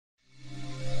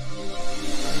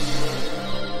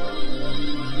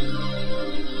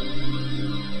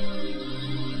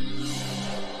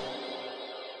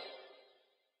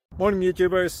Morning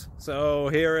YouTubers. So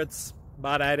here it's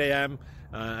about 8 a.m.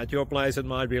 At your place it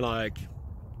might be like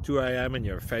 2 a.m. and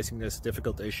you're facing this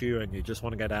difficult issue and you just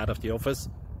want to get out of the office.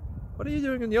 What are you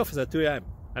doing in the office at 2 a.m.?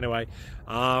 Anyway,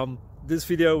 this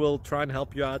video will try and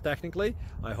help you out technically.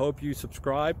 I hope you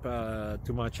subscribe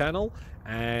to my channel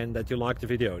and that you like the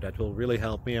video. That will really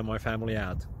help me and my family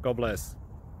out. God bless.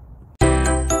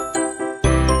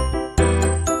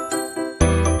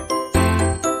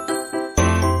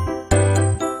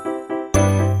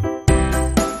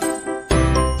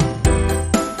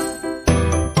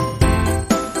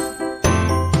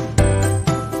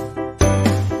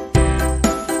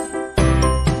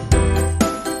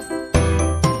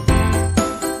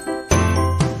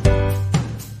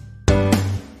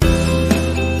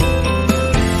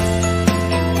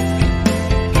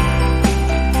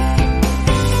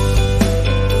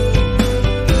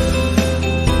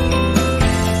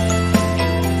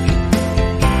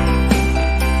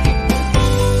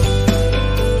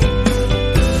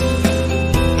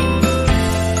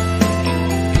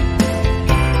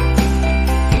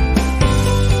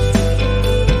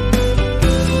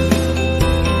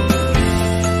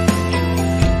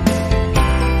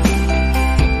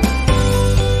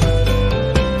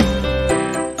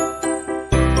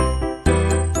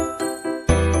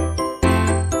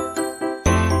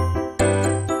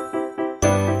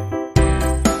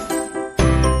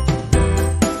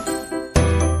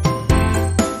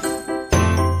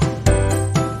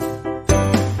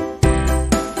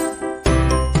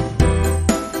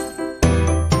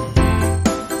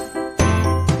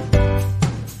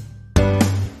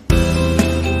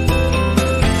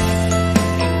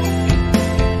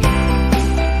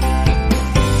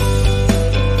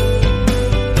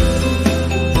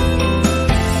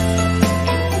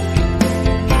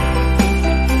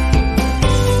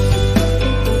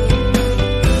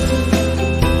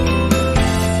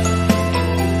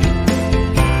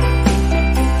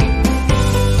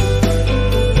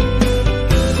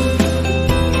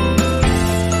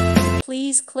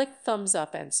 Please click thumbs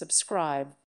up and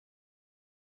subscribe.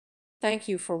 Thank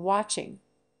you for watching.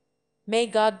 May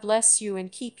God bless you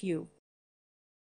and keep you.